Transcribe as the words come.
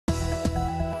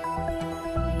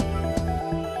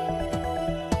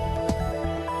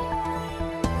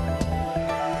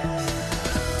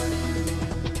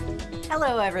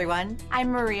Hello, everyone.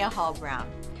 I'm Maria Hall-Brown.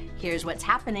 Here's what's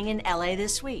happening in LA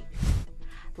this week.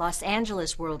 Los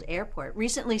Angeles World Airport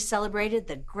recently celebrated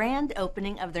the grand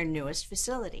opening of their newest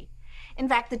facility. In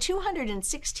fact, the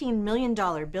 $216 million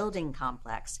building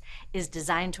complex is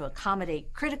designed to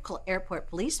accommodate critical airport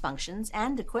police functions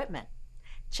and equipment.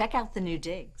 Check out the new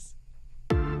digs.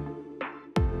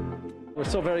 We're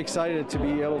so very excited to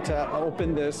be able to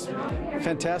open this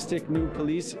fantastic new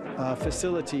police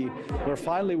facility where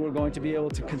finally we're going to be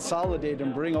able to consolidate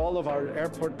and bring all of our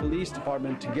airport police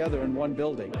department together in one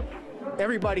building.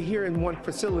 Everybody here in one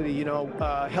facility,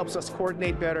 helps us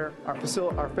coordinate better.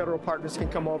 Our federal partners can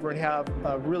come over and have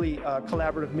really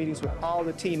collaborative meetings with all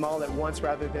the team all at once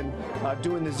rather than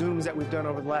doing the Zooms that we've done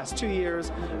over the last 2 years.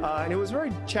 And it was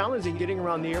very challenging getting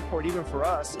around the airport, even for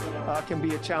us, can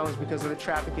be a challenge because of the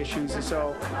traffic issues. And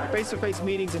so face-to-face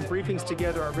meetings and briefings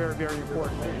together are very, very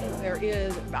important. There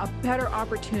is a better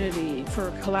opportunity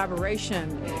for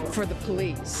collaboration for the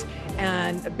police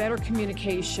and better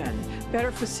communication,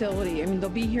 better facility. I mean, they'll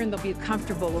be here and they'll be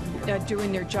comfortable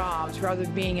doing their jobs rather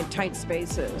than being in tight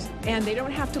spaces. And they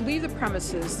don't have to leave the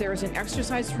premises. There's an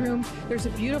exercise room. There's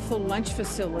a beautiful lunch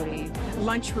facility,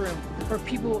 lunchroom, where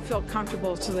people will feel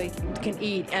comfortable so they can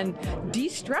eat and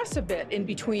de-stress a bit in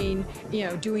between,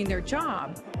 doing their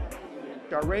job.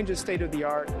 Our range is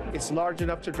state-of-the-art. It's large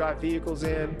enough to drive vehicles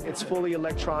in. It's fully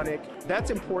electronic. That's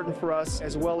important for us,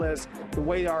 as well as the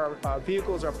way our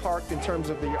vehicles are parked in terms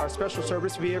of our special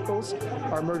service vehicles.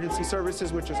 Our emergency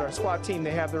services, which is our SWAT team,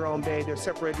 they have their own bay. They're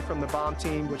separated from the bomb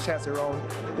team, which has their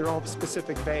own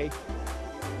specific bay.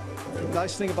 The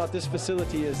nice thing about this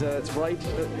facility is that it's right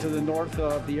to the north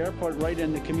of the airport, right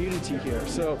in the community here.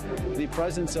 So the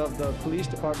presence of the police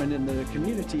department in the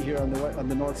community here on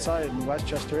the north side in the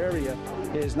Westchester area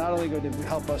is not only going to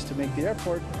help us to make the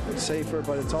airport safer,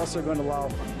 but it's also going to allow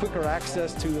quicker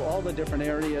access to all the different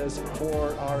areas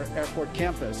for our airport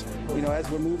campus.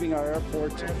 As we're moving our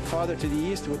airport farther to the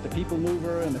east with the People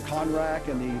Mover and the Conrack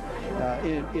and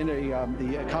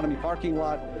the economy parking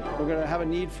lot, we're going to have a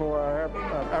need for our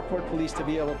airport police to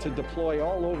be able to deploy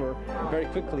all over very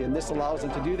quickly, and this allows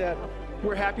them to do that.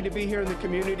 We're happy to be here in the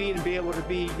community and be able to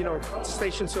be,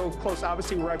 stationed so close.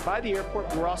 Obviously, we're right by the airport,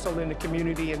 but we're also in the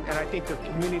community, and I think the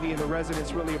community and the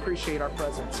residents really appreciate our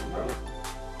presence.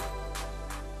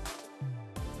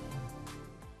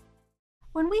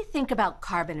 When we think about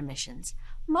carbon emissions,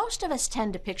 most of us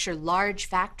tend to picture large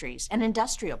factories and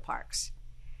industrial parks.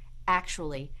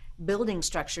 Actually, building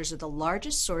structures are the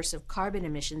largest source of carbon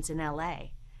emissions in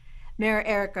LA. Mayor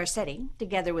Eric Garcetti,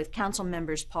 together with council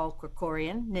members Paul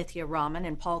Krikorian, Nithya Raman,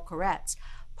 and Paul Koretz,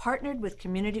 partnered with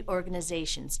community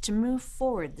organizations to move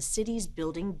forward the city's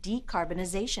building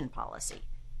decarbonization policy.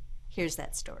 Here's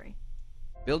that story.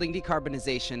 Building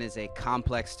decarbonization is a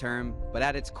complex term, but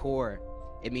at its core,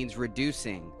 it means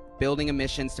reducing building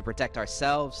emissions to protect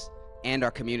ourselves and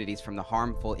our communities from the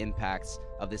harmful impacts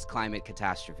of this climate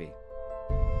catastrophe.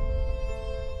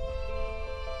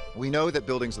 We know that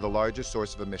buildings are the largest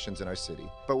source of emissions in our city,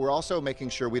 but we're also making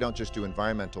sure we don't just do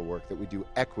environmental work, that we do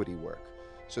equity work,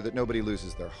 so that nobody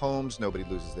loses their homes, nobody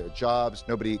loses their jobs,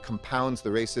 nobody compounds the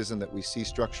racism that we see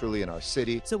structurally in our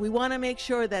city. So we want to make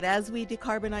sure that as we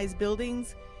decarbonize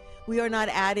buildings, we are not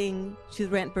adding to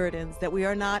rent burdens, that we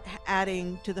are not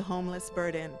adding to the homeless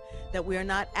burden, that we are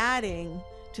not adding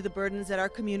to the burdens that our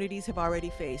communities have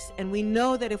already faced. And we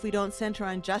know that if we don't center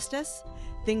on justice,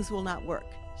 things will not work.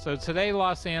 So today,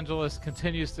 Los Angeles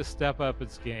continues to step up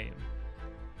its game.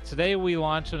 Today, we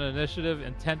launch an initiative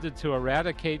intended to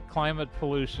eradicate climate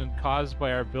pollution caused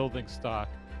by our building stock,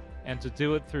 and to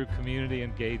do it through community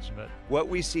engagement. What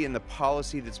we see in the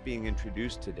policy that's being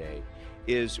introduced today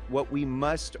is what we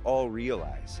must all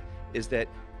realize, is that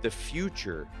the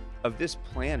future of this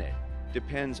planet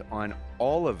depends on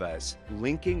all of us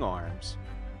linking arms,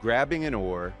 grabbing an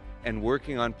oar, and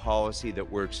working on policy that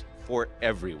works for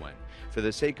everyone, for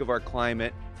the sake of our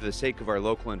climate, for the sake of our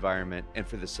local environment, and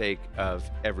for the sake of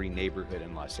every neighborhood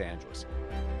in Los Angeles.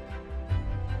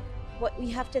 What we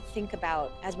have to think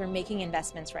about as we're making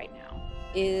investments right now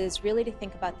is really to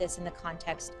think about this in the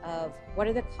context of what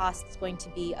are the costs going to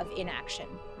be of inaction?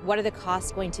 What are the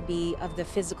costs going to be of the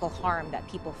physical harm that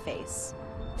people face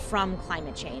from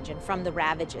climate change and from the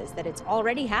ravages that it's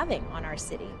already having on our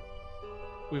city?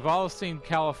 We've all seen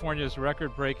California's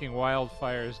record-breaking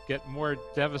wildfires get more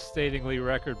devastatingly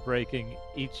record-breaking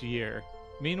each year.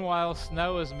 Meanwhile,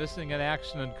 snow is missing in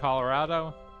action in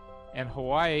Colorado, and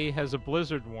Hawaii has a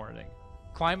blizzard warning.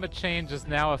 Climate change is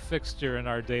now a fixture in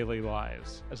our daily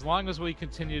lives. As long as we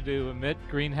continue to emit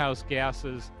greenhouse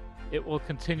gases, it will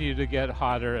continue to get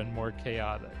hotter and more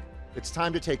chaotic. It's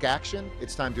time to take action,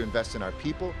 it's time to invest in our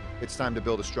people, it's time to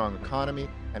build a strong economy,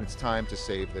 and it's time to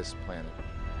save this planet.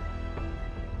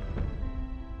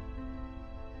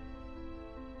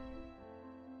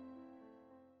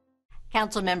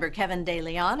 Councilmember Kevin De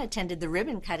Leon attended the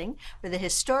ribbon cutting for the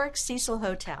historic Cecil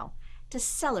Hotel to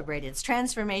celebrate its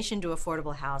transformation to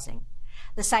affordable housing.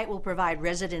 The site will provide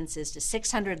residences to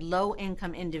 600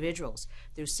 low-income individuals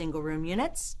through single-room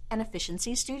units and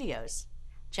efficiency studios.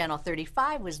 Channel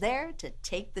 35 was there to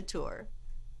take the tour.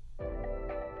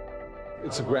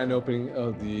 It's a grand opening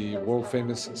of the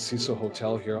world-famous Cecil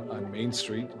Hotel here on Main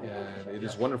Street, and it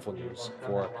is wonderful news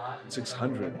for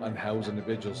 600 unhoused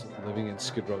individuals living in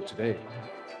Skid Row today.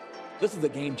 This is a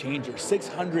game changer.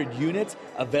 600 units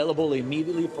available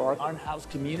immediately for our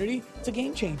unhoused community. It's a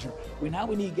game changer. We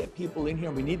need to get people in here.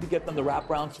 We need to get them the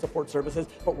wraparound support services,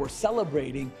 but we're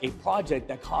celebrating a project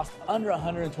that cost under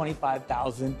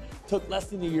 $125,000, took less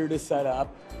than a year to set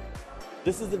up.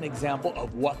 This is an example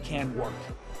of what can work.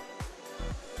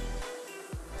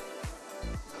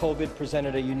 COVID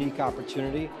presented a unique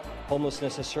opportunity.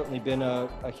 Homelessness has certainly been a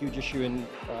huge issue in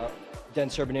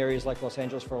dense urban areas like Los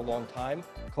Angeles for a long time.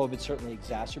 COVID certainly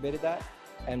exacerbated that,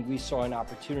 and we saw an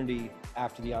opportunity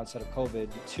after the onset of COVID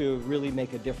to really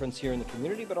make a difference here in the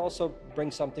community, but also bring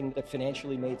something that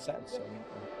financially made sense.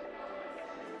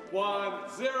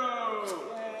 1-0!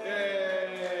 Yay!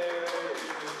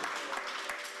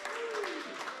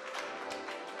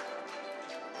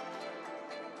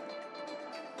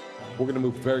 We're going to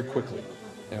move very quickly,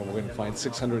 and we're going to find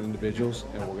 600 individuals,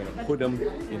 and we're going to put them,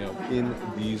 in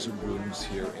these rooms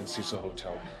here in Cecil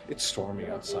Hotel. It's stormy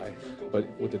outside, but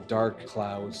with the dark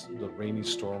clouds, the rainy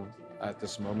storm at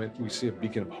this moment, we see a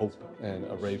beacon of hope and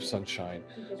a ray of sunshine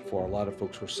for a lot of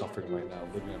folks who are suffering right now,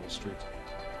 living on the street.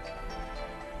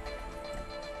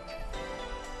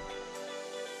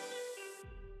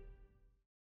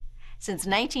 Since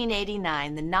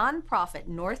 1989, the nonprofit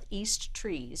Northeast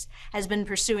Trees has been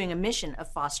pursuing a mission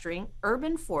of fostering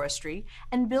urban forestry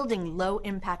and building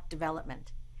low-impact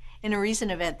development. In a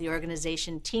recent event, the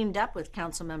organization teamed up with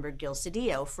Councilmember Gil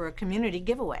Cedillo for a community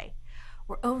giveaway,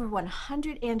 where over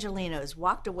 100 Angelenos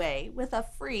walked away with a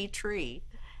free tree.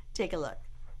 Take a look.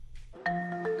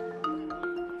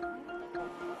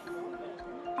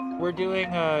 We're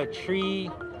doing a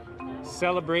tree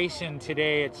celebration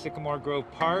today at Sycamore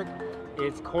Grove Park.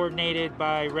 It's coordinated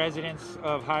by residents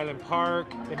of Highland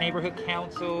Park, the Neighborhood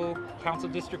Council, Council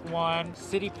District 1,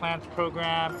 City Plants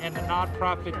Program, and the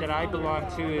nonprofit that I belong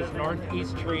to is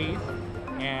Northeast Trees.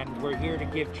 And we're here to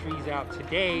give trees out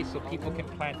today so people can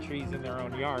plant trees in their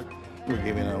own yard. We're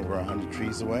giving over 100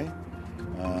 trees away,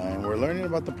 and we're learning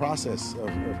about the process of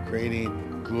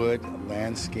creating good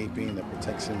landscaping that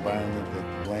protects the environment,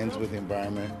 that blends with the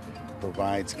environment,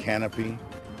 provides canopy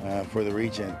for the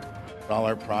region. All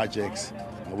our projects,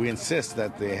 we insist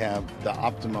that they have the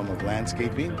optimum of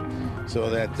landscaping so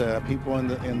that people in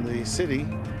the city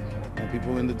and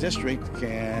people in the district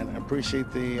can appreciate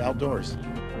the outdoors.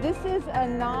 This is a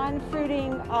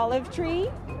non-fruiting olive tree,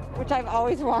 which I've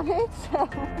always wanted, so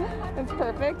it's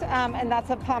perfect. And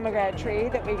that's a pomegranate tree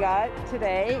that we got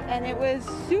today, and it was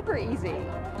super easy.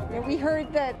 We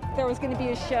heard that there was going to be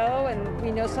a show, and we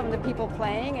know some of the people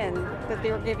playing, and that they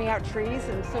were giving out trees,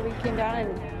 and so we came down,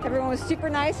 and everyone was super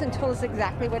nice and told us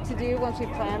exactly what to do once we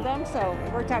planned them, so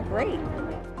it worked out great.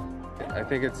 I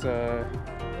think it's a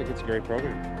great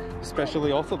program,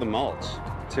 especially also the mulch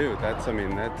too. That's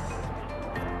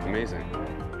amazing.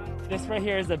 This right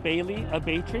here is a bay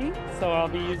tree, so I'll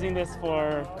be using this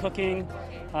for cooking.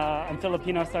 I'm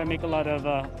Filipino, so I make a lot of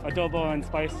adobo and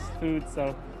spice food,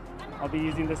 so I'll be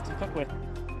using this to cook with.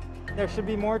 There should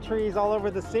be more trees all over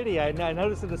the city. I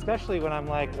notice it especially when I'm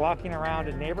walking around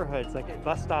in neighborhoods, like at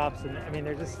bus stops, and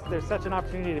there's such an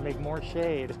opportunity to make more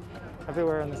shade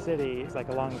everywhere in the city,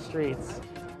 along the streets.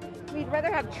 We'd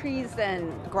rather have trees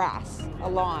than grass, a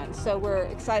lawn, so we're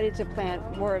excited to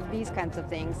plant more of these kinds of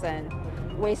things than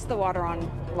waste the water on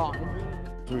lawn.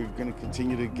 We're going to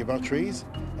continue to give out trees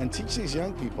and teach these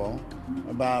young people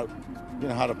about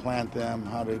how to plant them,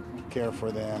 how to care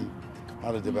for them,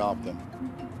 how to develop them.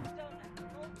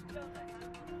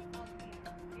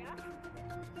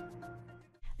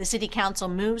 The City Council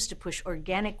moves to push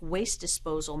organic waste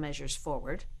disposal measures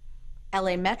forward.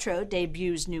 LA Metro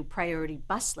debuts new priority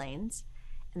bus lanes,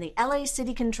 and the LA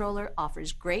City Controller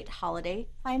offers great holiday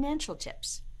financial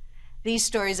tips. These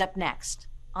stories up next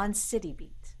on City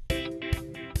Beat.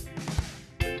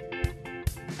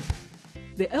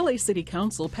 The LA City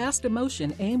Council passed a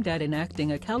motion aimed at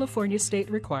enacting a California state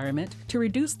requirement to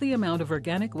reduce the amount of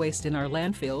organic waste in our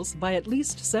landfills by at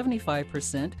least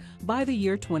 75% by the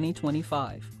year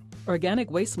 2025. Organic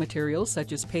waste materials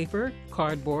such as paper,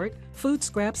 cardboard, food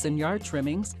scraps, and yard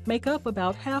trimmings make up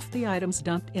about half the items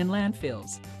dumped in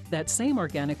landfills. That same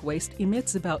organic waste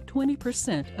emits about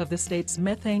 20% of the state's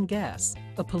methane gas,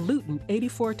 a pollutant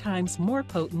 84 times more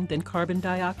potent than carbon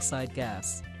dioxide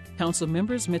gas. Council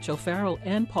members Mitch O'Farrell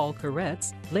and Paul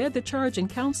Koretz led the charge in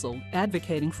council,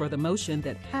 advocating for the motion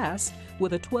that passed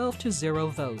with a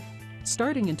 12-0 vote.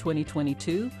 Starting in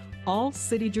 2022, all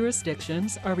city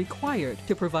jurisdictions are required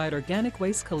to provide organic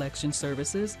waste collection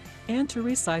services and to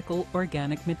recycle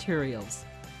organic materials.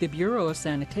 The Bureau of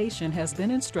Sanitation has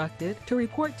been instructed to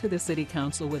report to the City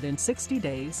Council within 60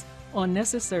 days on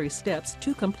necessary steps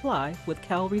to comply with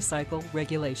CalRecycle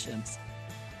regulations.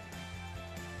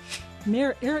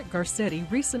 Mayor Eric Garcetti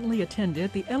recently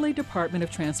attended the LA Department of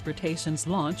Transportation's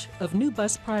launch of new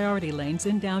bus priority lanes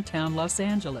in downtown Los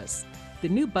Angeles. The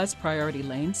new bus priority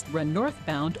lanes run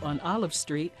northbound on Olive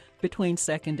Street between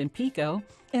 2nd and Pico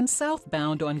and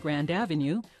southbound on Grand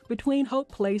Avenue between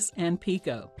Hope Place and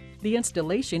Pico. The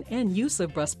installation and use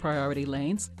of bus priority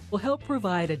lanes will help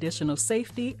provide additional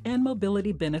safety and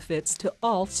mobility benefits to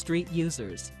all street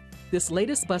users. This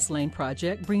latest bus lane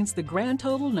project brings the grand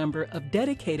total number of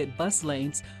dedicated bus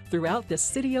lanes throughout the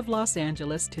city of Los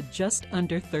Angeles to just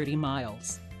under 30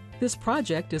 miles. This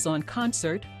project is on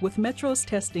concert with Metro's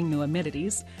testing new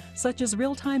amenities, such as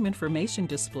real-time information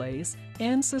displays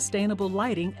and sustainable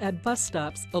lighting at bus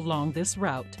stops along this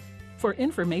route. For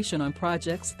information on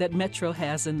projects that Metro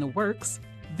has in the works,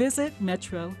 visit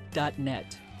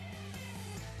metro.net.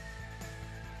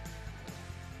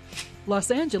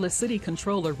 Los Angeles City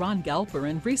Controller Ron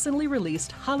Galperin recently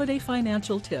released Holiday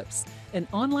Financial Tips, an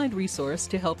online resource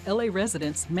to help LA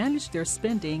residents manage their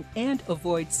spending and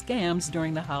avoid scams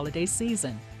during the holiday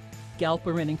season.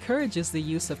 Galperin encourages the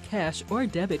use of cash or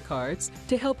debit cards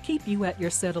to help keep you at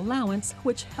your set allowance,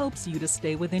 which helps you to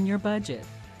stay within your budget.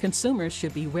 Consumers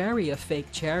should be wary of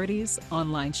fake charities,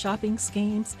 online shopping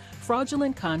schemes,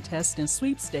 fraudulent contests, and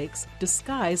sweepstakes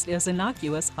disguised as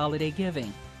innocuous holiday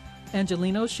giving.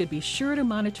 Angelenos should be sure to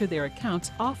monitor their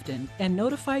accounts often and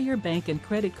notify your bank and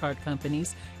credit card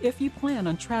companies if you plan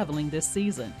on traveling this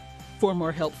season. For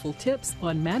more helpful tips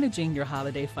on managing your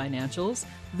holiday financials,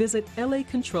 visit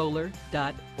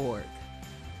lacontroller.org.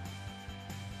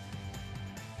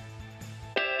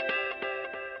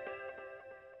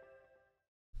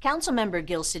 Councilmember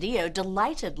Gil Cedillo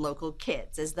delighted local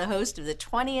kids as the host of the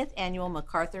 20th annual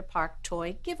MacArthur Park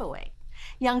Toy Giveaway.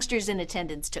 Youngsters in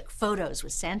attendance took photos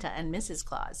with Santa and Mrs.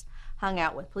 Claus, hung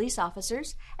out with police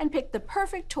officers, and picked the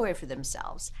perfect toy for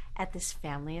themselves at this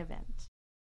family event.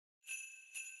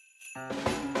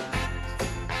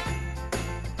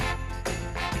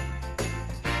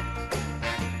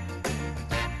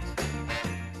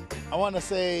 I want to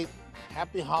say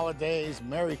happy holidays,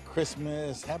 Merry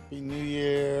Christmas, Happy New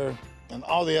Year, and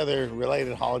all the other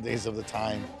related holidays of the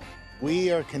time.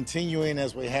 We are continuing,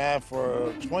 as we have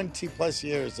for 20 plus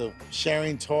years, of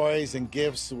sharing toys and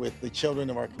gifts with the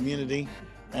children of our community,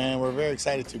 and we're very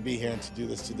excited to be here and to do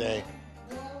this today.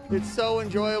 It's so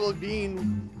enjoyable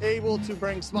being able to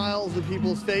bring smiles to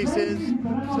people's faces,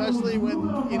 especially when,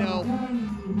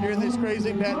 you're in this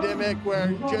crazy pandemic where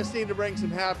you just need to bring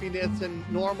some happiness and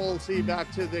normalcy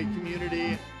back to the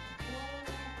community.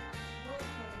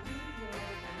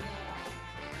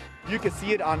 You can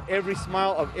see it on every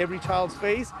smile of every child's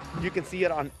face. You can see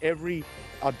it on every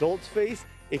adult's face.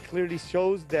 It clearly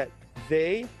shows that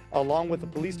they, along with the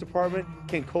police department,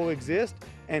 can coexist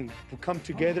and come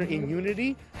together in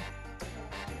unity.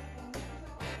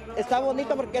 Está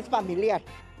bonito porque es familiar,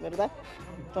 ¿verdad?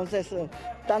 Entonces,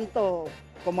 tanto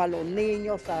como a los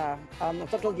niños, a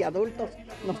nosotros de adultos,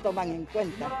 nos toman en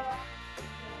cuenta.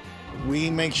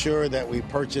 We make sure that we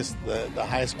purchase the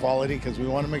highest quality because we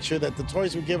want to make sure that the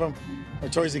toys we give them are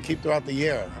toys they keep throughout the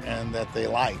year and that they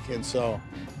like. And so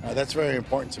that's very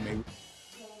important to me.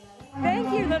 Thank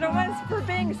you, little ones, for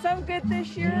being so good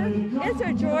this year. It's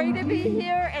a joy to be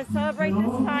here and celebrate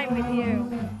this time with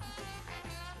you.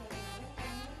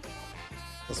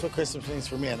 That's what Christmas means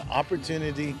for me, an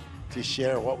opportunity to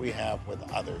share what we have with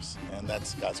others, and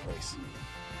that's God's grace.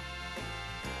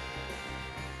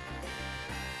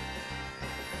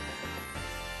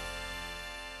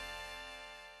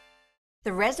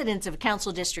 The residents of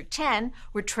Council District 10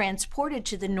 were transported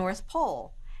to the North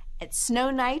Pole at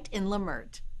Snow Night in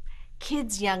Lemert.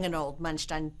 Kids young and old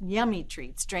munched on yummy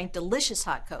treats, drank delicious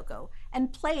hot cocoa,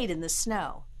 and played in the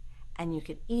snow. And you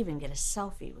could even get a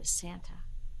selfie with Santa.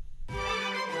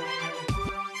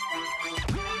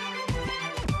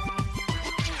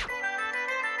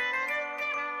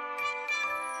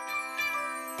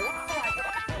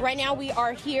 Right now we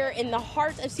are here in the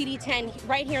heart of CD10,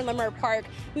 right here in Leimert Park.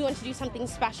 We want to do something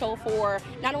special for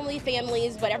not only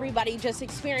families, but everybody just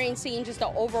experiencing just the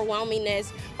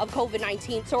overwhelmingness of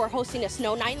COVID-19. So we're hosting a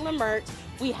snow night in Leimert.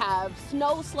 We have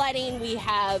snow sledding, we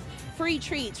have free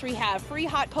treats, we have free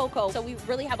hot cocoa. So we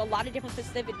really have a lot of different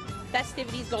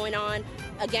festivities going on.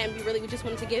 Again, we really just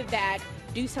wanted to give back,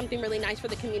 do something really nice for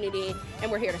the community,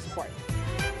 and we're here to support.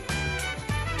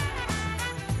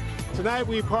 Tonight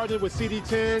we partnered with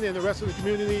CD10 and the rest of the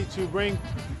community to bring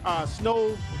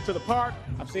snow to the park.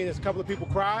 I've seen a couple of people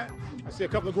cry. I see a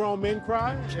couple of grown men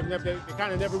cry. They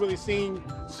kind of never really seen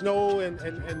snow in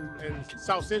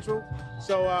South Central.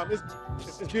 So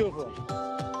it's beautiful.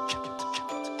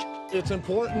 It's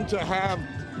important to have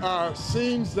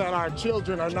scenes that our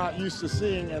children are not used to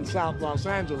seeing in South Los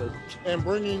Angeles. And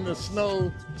bringing the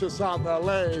snow to South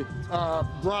LA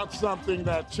brought something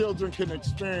that children can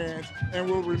experience and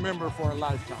will remember for a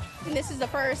lifetime. And this is the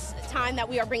first time that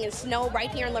we are bringing snow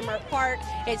right here in Leimert Park.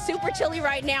 It's super chilly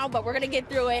right now, but we're going to get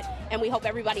through it, and we hope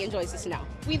everybody enjoys the snow.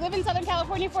 We live in Southern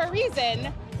California for a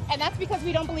reason, and that's because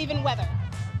we don't believe in weather.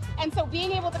 And so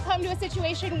being able to come to a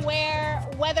situation where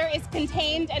weather is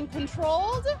contained and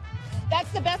controlled,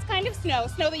 that's the best kind of snow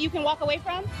that you can walk away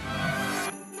from.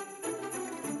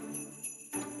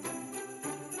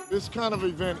 This kind of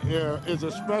event is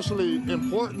especially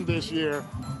important this year,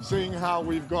 seeing how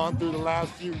we've gone through the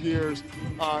last few years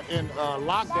in a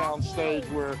lockdown stage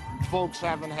where folks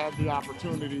haven't had the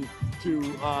opportunity to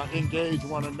engage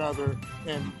one another.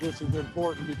 And this is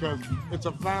important because it's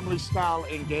a family-style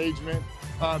engagement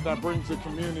that brings the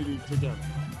community together.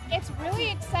 It's really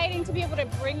exciting to be able to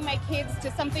bring my kids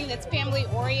to something that's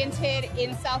family-oriented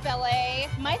in South LA.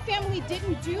 My family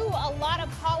didn't do a lot of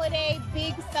holiday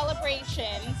big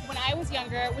celebrations when I was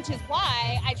younger, which is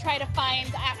why I try to find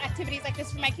activities like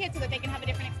this for my kids so that they can have a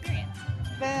different experience.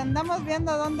 Andamos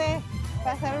viendo dónde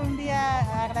pasar un día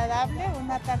agradable,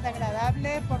 una tarde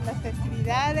agradable por las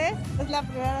festividades. Es la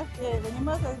primera vez que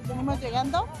venimos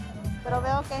llegando, pero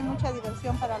veo que hay mucha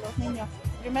diversión para los niños.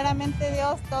 Primeramente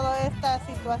Dios, toda esta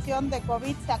situación de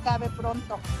COVID se acabe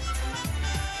pronto.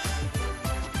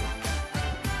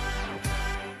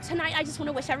 Tonight, I just want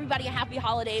to wish everybody a happy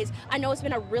holidays. I know it's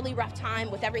been a really rough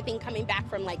time with everything coming back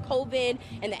from like COVID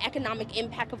and the economic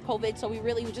impact of COVID. So we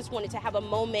really just wanted to have a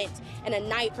moment and a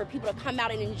night for people to come out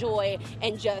and enjoy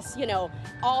and just, you know,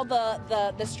 all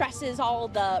the stresses, all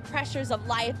the pressures of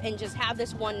life, and just have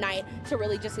this one night to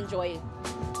really just enjoy.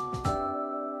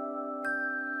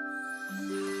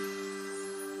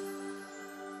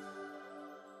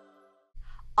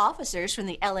 Officers from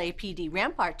the LAPD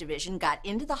Rampart Division got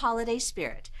into the holiday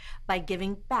spirit by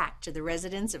giving back to the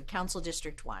residents of Council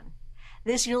District 1.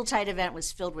 This Yuletide event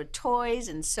was filled with toys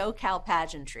and SoCal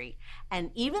pageantry, and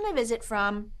even a visit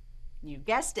from, you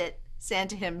guessed it,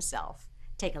 Santa himself.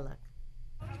 Take a look.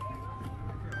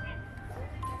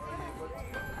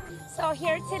 So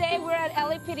here today we're at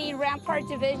LAPD Rampart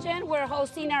Division. We're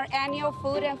hosting our annual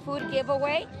food and food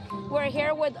giveaway. We're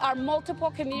here with our multiple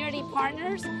community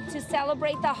partners to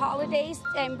celebrate the holidays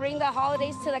and bring the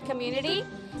holidays to the community.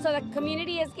 So the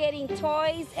community is getting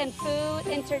toys and food,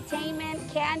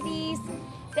 entertainment, candies.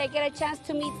 They get a chance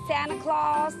to meet Santa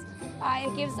Claus.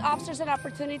 It gives officers an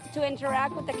opportunity to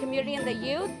interact with the community and the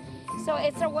youth. So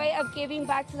it's a way of giving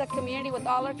back to the community with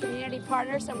all our community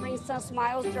partners and bring some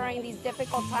smiles during these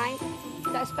difficult times,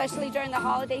 especially during the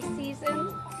holiday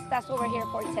season. That's what we're here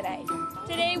for today.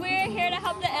 Today we're here to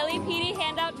help the LAPD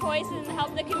hand out toys and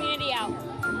help the community out.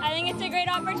 I think it's a great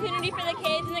opportunity for the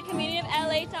kids in the community of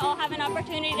LA to all have an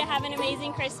opportunity to have an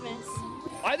amazing Christmas.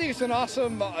 I think it's an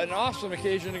awesome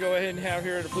occasion to go ahead and have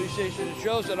here at the police station. It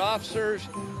shows that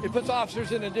it puts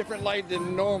officers in a different light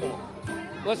than normal.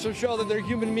 Lets them show that they're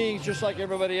human beings just like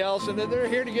everybody else and that they're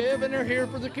here to give and they're here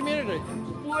for the community.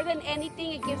 More than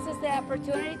anything, it gives us the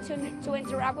opportunity to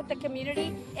interact with the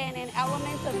community and in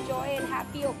elements of joy and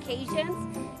happy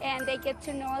occasions, and they get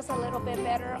to know us a little bit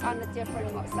better on a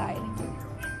different side.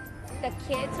 The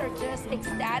kids are just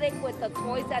ecstatic with the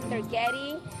toys that they're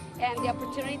getting and the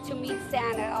opportunity to meet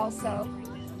Santa also.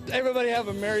 Everybody have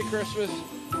a Merry Christmas.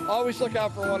 Always look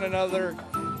out for one another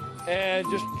and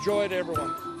just joy to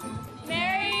everyone.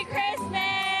 Merry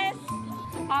Christmas!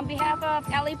 On behalf of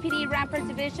LAPD Rampart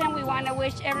Division, we want to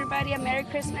wish everybody a Merry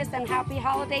Christmas and Happy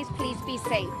Holidays. Please be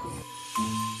safe.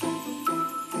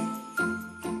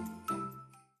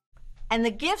 And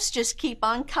the gifts just keep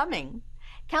on coming.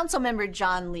 Councilmember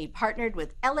John Lee partnered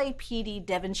with LAPD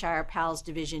Devonshire Pals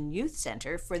Division Youth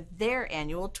Center for their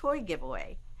annual toy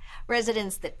giveaway.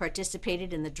 Residents that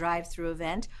participated in the drive-through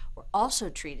event were also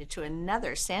treated to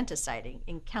another Santa sighting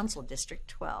in Council District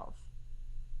 12.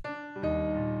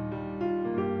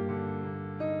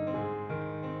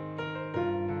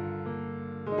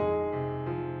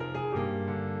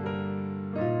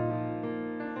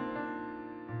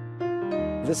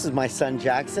 This is my son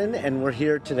Jackson, and we're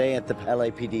here today at the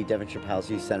LAPD Devonshire Palace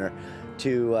Youth Center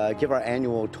to give our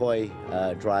annual toy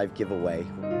drive giveaway.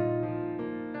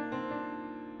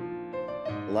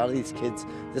 A lot of these kids,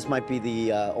 this might be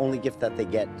the only gift that they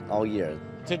get all year.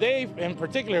 Today, in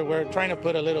particular, we're trying to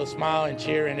put a little smile and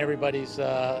cheer in everybody's,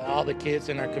 all the kids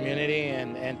in our community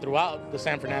and throughout the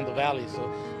San Fernando Valley.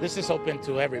 So this is open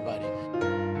to everybody.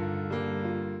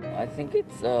 I think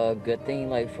it's a good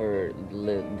thing, like, for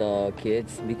the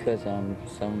kids, because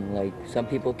some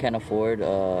people can't afford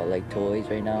like toys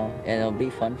right now, and it'll be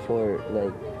fun for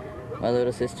like my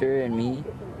little sister and me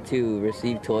to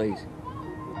receive toys.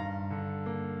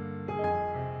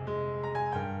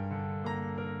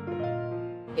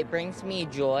 It brings me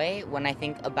joy when I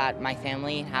think about my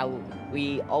family and how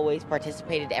we always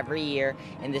participated every year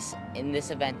in this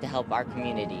event to help our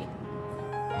community.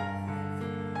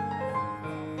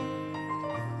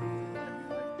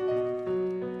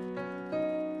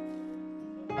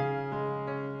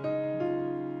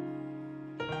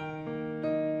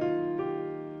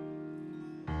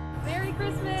 Merry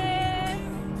Christmas!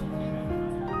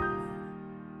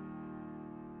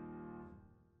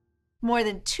 More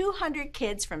than 200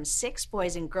 kids from 6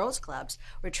 Boys and Girls Clubs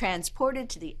were transported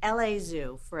to the LA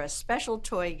Zoo for a special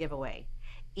toy giveaway.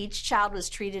 Each child was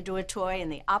treated to a toy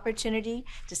and the opportunity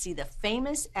to see the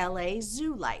famous LA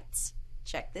Zoo lights.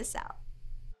 Check this out.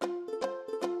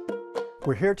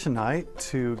 We're here tonight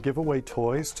to give away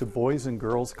toys to Boys and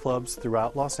Girls Clubs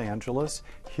throughout Los Angeles,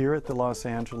 here at the Los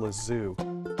Angeles Zoo.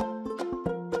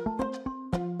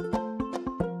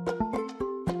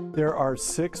 There are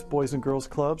 6 Boys and Girls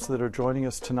Clubs that are joining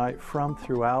us tonight from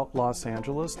throughout Los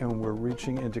Angeles, and we're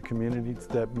reaching into communities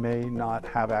that may not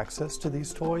have access to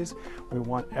these toys. We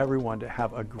want everyone to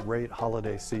have a great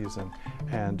holiday season,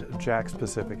 and Jack's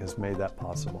Pacific has made that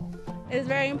possible. It's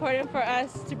very important for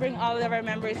us to bring all of our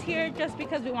members here just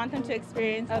because we want them to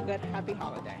experience a good, happy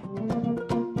holiday.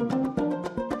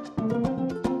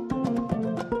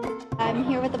 I'm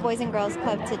here with the Boys and Girls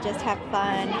Club to just have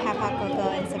fun, have hot cocoa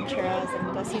and some churros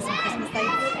and go see some Christmas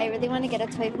lights. I really want to get a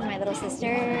toy for my little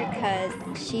sister because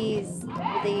she's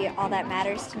really all that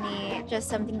matters to me. Just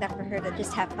something that for her to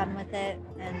just have fun with it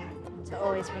and to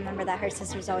always remember that her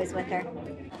sister's always with her.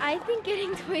 I think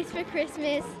getting toys for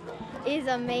Christmas is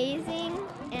amazing,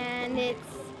 and it's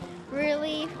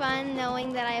really fun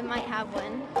knowing that I might have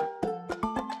one.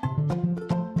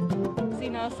 You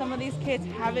know, some of these kids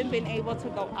haven't been able to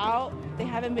go out. They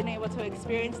haven't been able to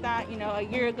experience that. You know, a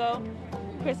year ago,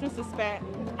 Christmas was spent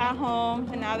at home,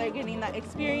 and now they're getting that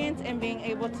experience and being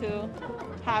able to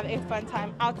have a fun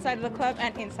time outside of the club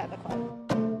and inside the club.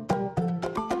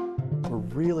 We're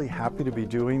really happy to be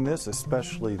doing this,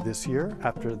 especially this year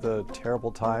after the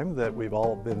terrible time that we've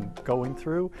all been going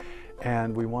through,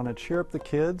 and we want to cheer up the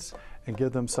kids and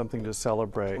give them something to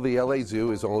celebrate. The LA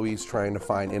Zoo is always trying to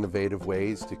find innovative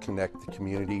ways to connect the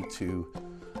community to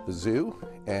the zoo,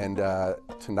 and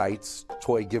tonight's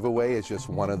toy giveaway is just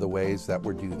one of the ways that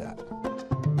we do that.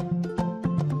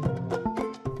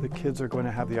 The kids are going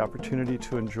to have the opportunity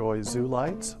to enjoy Zoo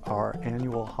Lights, our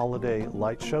annual holiday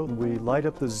light show. We light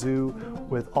up the zoo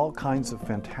with all kinds of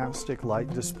fantastic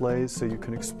light displays so you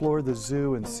can explore the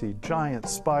zoo and see giant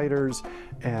spiders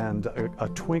and a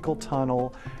twinkle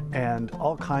tunnel and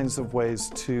all kinds of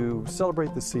ways to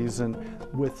celebrate the season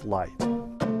with light.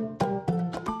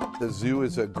 The zoo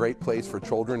is a great place for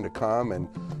children to come and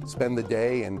spend the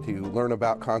day and to learn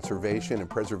about conservation and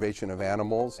preservation of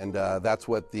animals, and that's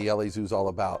what the LA Zoo is all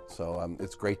about. So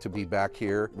it's great to be back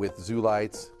here with Zoo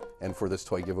Lights and for this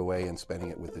toy giveaway and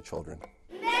spending it with the children.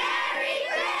 Merry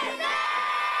Christmas!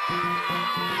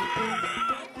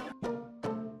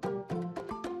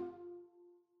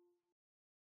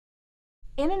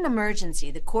 In an emergency,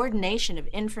 the coordination of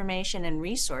information and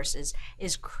resources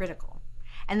is critical.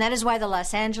 And that is why the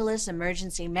Los Angeles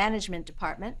Emergency Management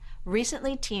Department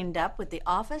recently teamed up with the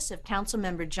Office of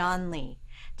Councilmember John Lee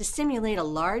to simulate a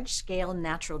large-scale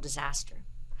natural disaster.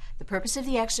 The purpose of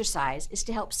the exercise is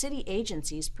to help city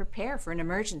agencies prepare for an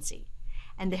emergency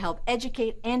and to help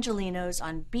educate Angelenos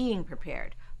on being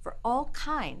prepared for all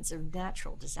kinds of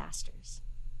natural disasters.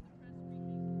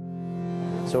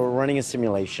 So we're running a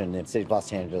simulation. The city of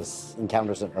Los Angeles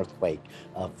encounters an earthquake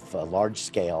of a large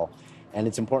scale. And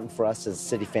it's important for us as a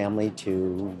city family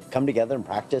to come together and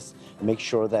practice and make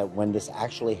sure that when this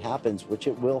actually happens, which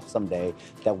it will someday,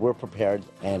 that we're prepared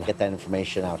and get that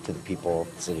information out to the people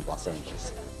of the city of Los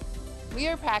Angeles. We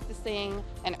are practicing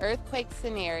an earthquake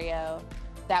scenario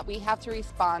that we have to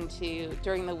respond to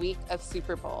during the week of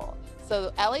Super Bowl.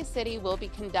 So LA City will be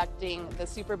conducting the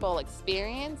Super Bowl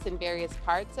experience in various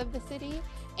parts of the city,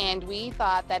 and we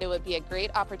thought that it would be a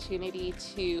great opportunity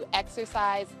to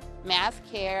exercise mass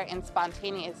care and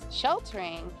spontaneous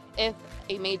sheltering if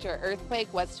a major earthquake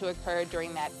was to occur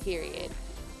during that period.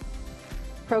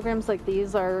 Programs like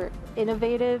these are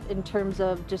innovative in terms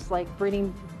of just like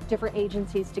bringing different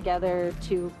agencies together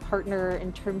to partner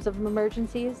in terms of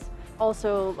emergencies.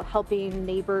 Also helping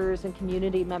neighbors and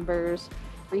community members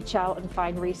reach out and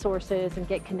find resources and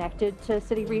get connected to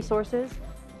city resources.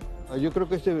 Yo creo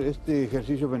que este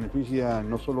ejercicio beneficia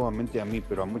no solamente a mí,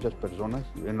 pero a muchas personas.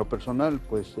 En lo personal,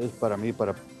 pues es para mí,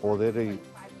 para poder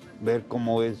ver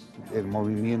cómo es el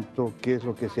movimiento, qué es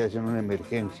lo que se hace en una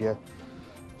emergencia.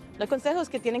 El consejo es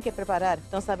que tienen que preparar.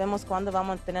 No sabemos cuándo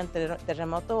vamos a tener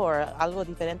terremoto o algo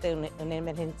diferente en una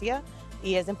emergencia.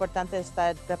 Y es importante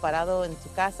estar preparado en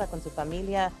su casa, con su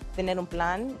familia, tener un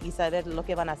plan y saber lo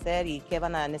que van a hacer y qué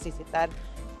van a necesitar.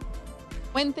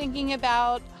 When thinking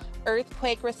about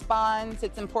earthquake response,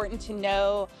 it's important to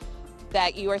know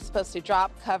that you are supposed to drop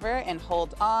cover and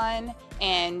hold on.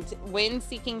 And when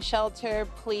seeking shelter,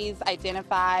 please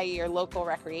identify your local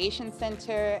recreation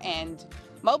center and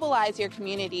mobilize your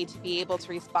community to be able to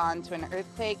respond to an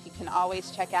earthquake. You can always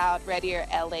check out Readier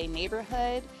LA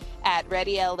Neighborhood at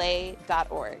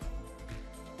readyla.org.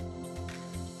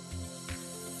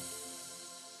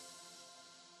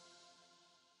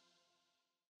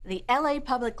 The LA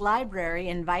Public Library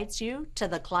invites you to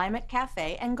the Climate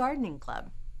Cafe and Gardening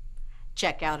Club.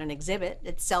 Check out an exhibit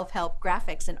at Self-Help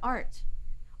Graphics and Art,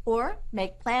 or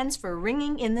make plans for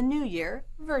ringing in the new year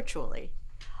virtually.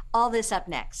 All this up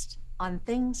next on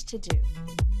Things to Do.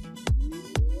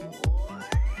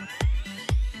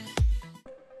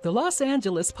 The Los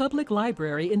Angeles Public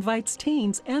Library invites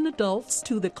teens and adults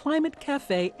to the Climate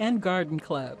Cafe and Garden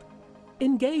Club.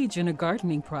 Engage in a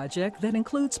gardening project that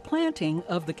includes planting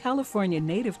of the California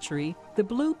native tree, the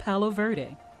blue Palo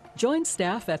Verde. Join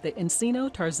staff at the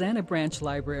Encino Tarzana Branch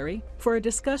Library for a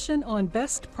discussion on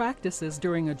best practices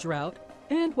during a drought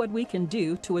and what we can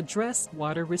do to address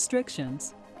water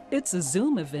restrictions. It's a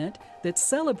Zoom event that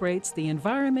celebrates the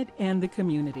environment and the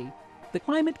community. The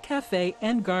Climate Cafe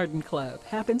and Garden Club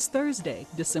happens Thursday,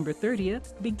 December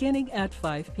 30th, beginning at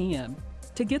 5 p.m.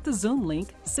 To get the Zoom link,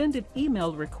 send an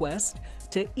email request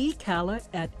to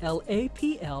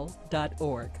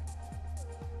ecala@lapl.org.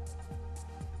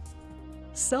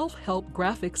 Self-Help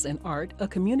Graphics and Art, a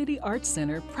community arts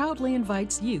center, proudly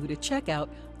invites you to check out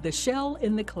The Shell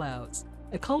in the Clouds,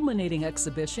 a culminating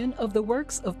exhibition of the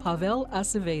works of Pavel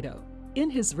Acevedo. In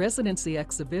his residency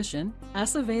exhibition,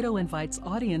 Acevedo invites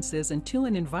audiences into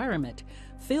an environment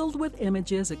filled with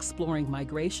images exploring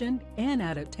migration and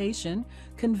adaptation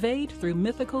conveyed through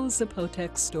mythical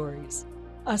Zapotec stories.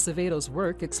 Acevedo's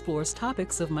work explores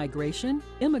topics of migration,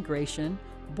 immigration,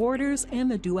 borders,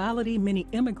 and the duality many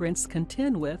immigrants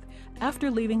contend with after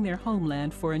leaving their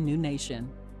homeland for a new nation.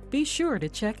 Be sure to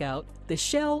check out The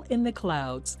Shell in the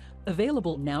Clouds,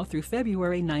 available now through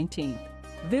February 19th.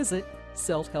 Visit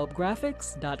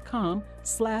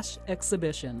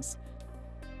selfhelpgraphics.com/exhibitions.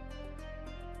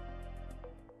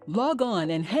 Log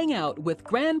on and hang out with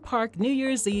Grand Park New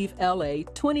Year's Eve LA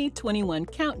 2021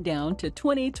 Countdown to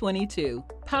 2022,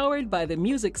 powered by the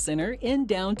Music Center in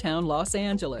downtown Los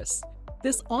Angeles.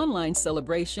 This online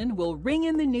celebration will ring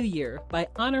in the new year by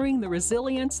honoring the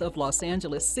resilience of Los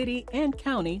Angeles City and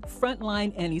County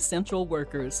frontline and essential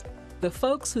workers, the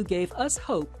folks who gave us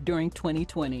hope during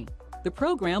 2020. The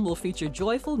program will feature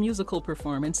joyful musical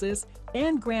performances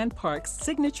and Grand Park's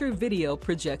signature video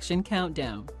projection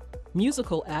countdown.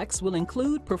 Musical acts will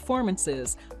include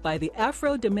performances by the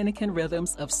Afro-Dominican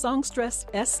rhythms of songstress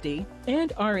Esti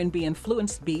and R&B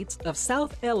influenced beats of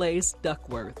South LA's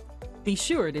Duckworth. Be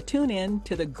sure to tune in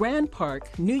to the Grand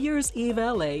Park New Year's Eve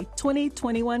LA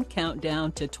 2021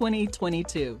 Countdown to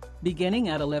 2022, beginning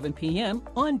at 11 p.m.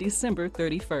 on December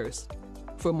 31st.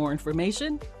 For more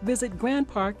information, visit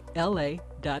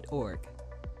grandparkla.org.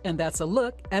 And that's a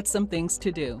look at some things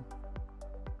to do.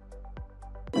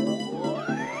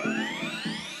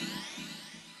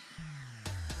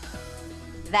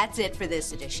 That's it for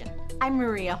this edition. I'm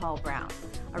Maria Hall Brown.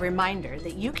 A reminder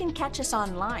that you can catch us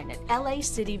online at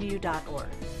lacityview.org.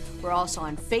 We're also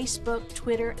on Facebook,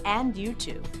 Twitter, and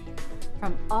YouTube.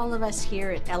 From all of us here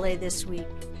at LA This Week,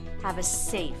 have a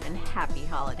safe and happy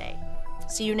holiday.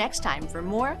 See you next time for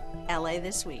more LA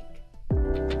This Week.